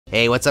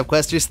Hey, what's up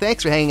Questers?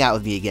 Thanks for hanging out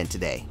with me again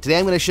today. Today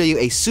I'm going to show you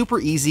a super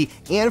easy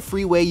and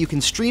free way you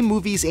can stream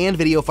movies and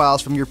video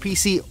files from your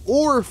PC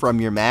or from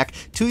your Mac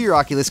to your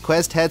Oculus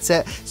Quest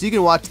headset so you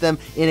can watch them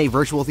in a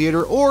virtual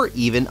theater or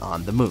even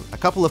on the moon. A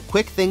couple of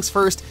quick things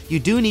first, you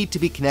do need to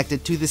be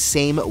connected to the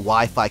same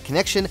Wi-Fi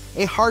connection.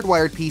 A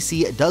hardwired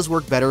PC does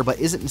work better but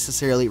isn't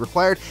necessarily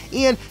required,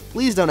 and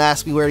please don't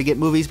ask me where to get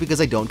movies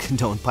because I don't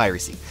condone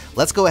piracy.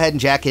 Let's go ahead and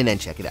jack in and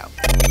check it out.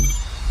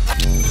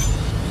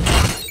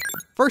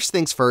 First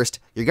things first,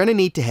 you're going to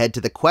need to head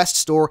to the Quest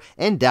store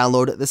and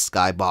download the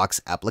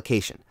Skybox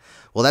application.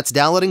 While that's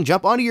downloading,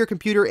 jump onto your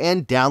computer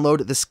and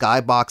download the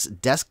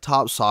Skybox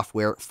desktop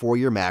software for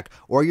your Mac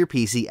or your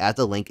PC at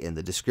the link in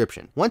the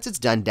description. Once it's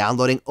done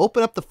downloading,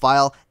 open up the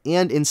file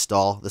and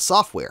install the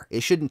software.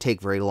 It shouldn't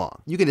take very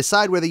long. You can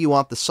decide whether you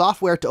want the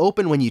software to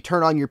open when you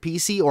turn on your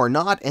PC or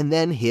not, and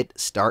then hit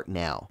Start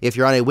Now. If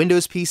you're on a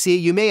Windows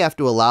PC, you may have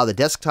to allow the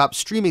desktop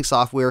streaming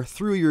software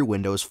through your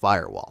Windows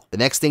firewall. The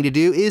next thing to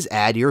do is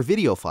add your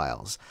video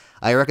files.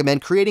 I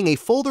recommend creating a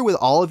folder with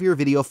all of your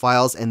video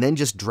files and then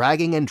just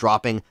dragging and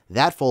dropping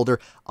that folder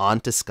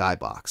onto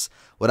Skybox.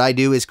 What I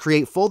do is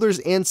create folders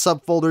and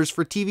subfolders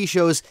for TV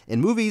shows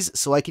and movies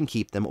so I can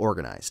keep them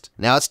organized.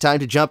 Now it's time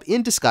to jump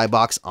into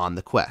Skybox on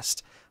the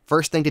Quest.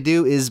 First thing to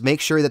do is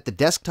make sure that the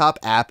desktop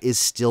app is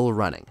still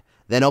running.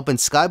 Then open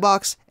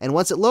Skybox, and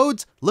once it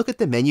loads, look at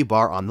the menu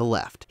bar on the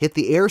left. Hit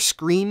the Air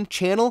Screen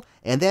channel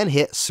and then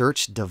hit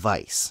Search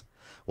Device.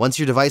 Once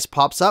your device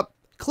pops up,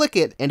 click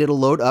it and it'll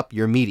load up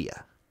your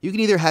media. You can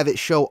either have it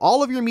show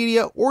all of your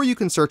media, or you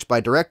can search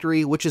by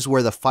directory, which is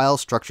where the file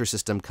structure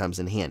system comes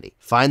in handy.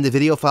 Find the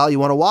video file you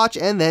want to watch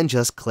and then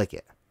just click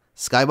it.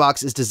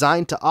 Skybox is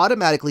designed to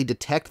automatically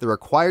detect the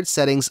required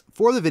settings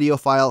for the video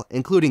file,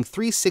 including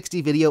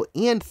 360 video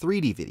and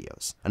 3D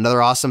videos. Another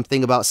awesome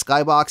thing about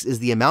Skybox is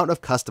the amount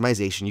of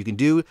customization you can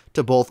do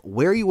to both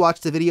where you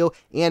watch the video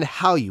and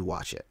how you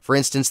watch it. For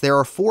instance, there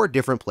are 4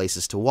 different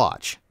places to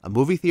watch: a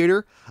movie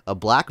theater, a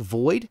black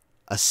void,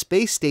 a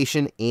space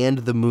station, and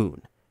the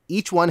moon.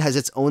 Each one has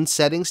its own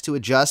settings to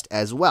adjust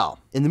as well.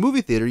 In the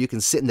movie theater, you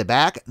can sit in the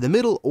back, the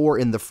middle, or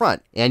in the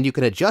front, and you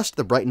can adjust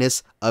the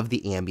brightness of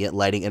the ambient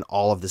lighting in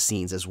all of the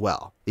scenes as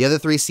well. The other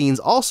 3 scenes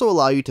also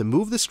allow you to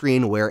move the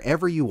screen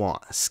wherever you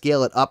want,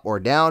 scale it up or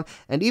down,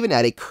 and even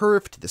add a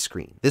curve to the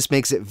screen. This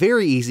makes it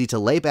very easy to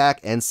lay back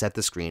and set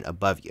the screen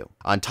above you.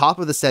 On top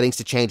of the settings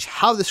to change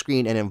how the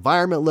screen and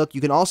environment look,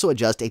 you can also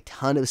adjust a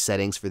ton of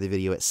settings for the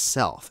video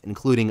itself,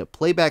 including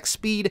playback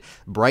speed,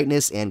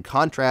 brightness, and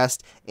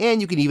contrast,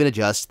 and you can even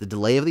adjust the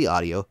delay of the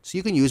audio so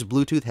you can use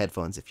Bluetooth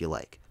headphones if you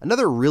like.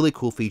 Another really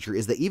cool feature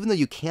is that even though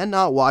you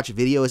cannot watch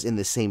videos in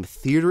the same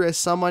theater as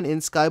someone in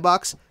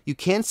Skybox, you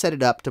can set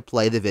it up to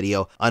play the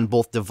video on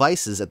both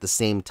devices at the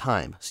same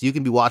time, so you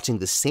can be watching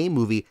the same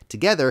movie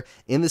together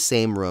in the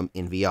same room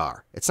in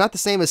VR. It's not the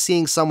same as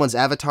seeing someone's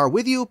avatar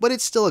with you, but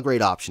it's still a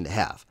great option to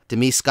have. To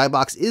me,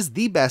 Skybox is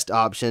the best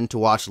option to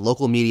watch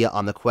local media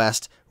on the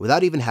Quest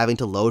without even having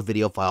to load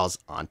video files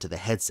onto the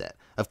headset.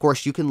 Of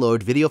course, you can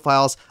load video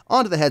files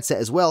onto the headset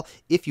as well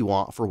if you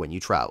want for when you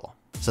travel.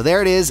 So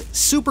there it is,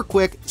 super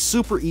quick,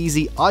 super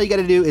easy. All you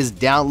gotta do is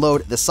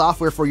download the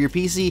software for your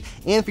PC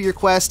and for your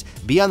Quest,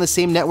 be on the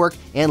same network,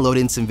 and load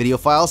in some video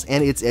files,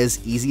 and it's as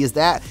easy as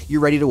that.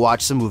 You're ready to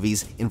watch some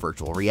movies in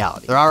virtual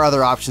reality. There are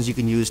other options you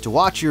can use to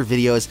watch your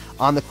videos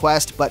on the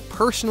Quest, but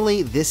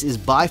personally, this is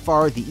by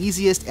far the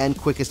easiest and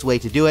quickest way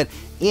to do it,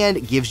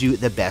 and gives you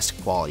the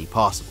best quality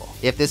possible.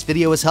 If this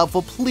video was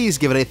helpful, please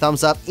give it a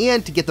thumbs up,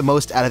 and to get the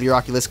most out of your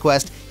Oculus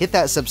Quest, hit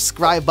that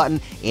subscribe button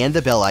and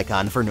the bell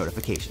icon for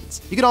notifications.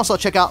 You can also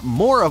check out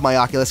more of my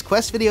Oculus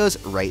Quest videos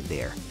right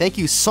there. Thank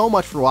you so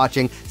much for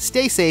watching,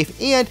 stay safe,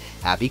 and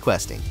happy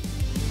questing!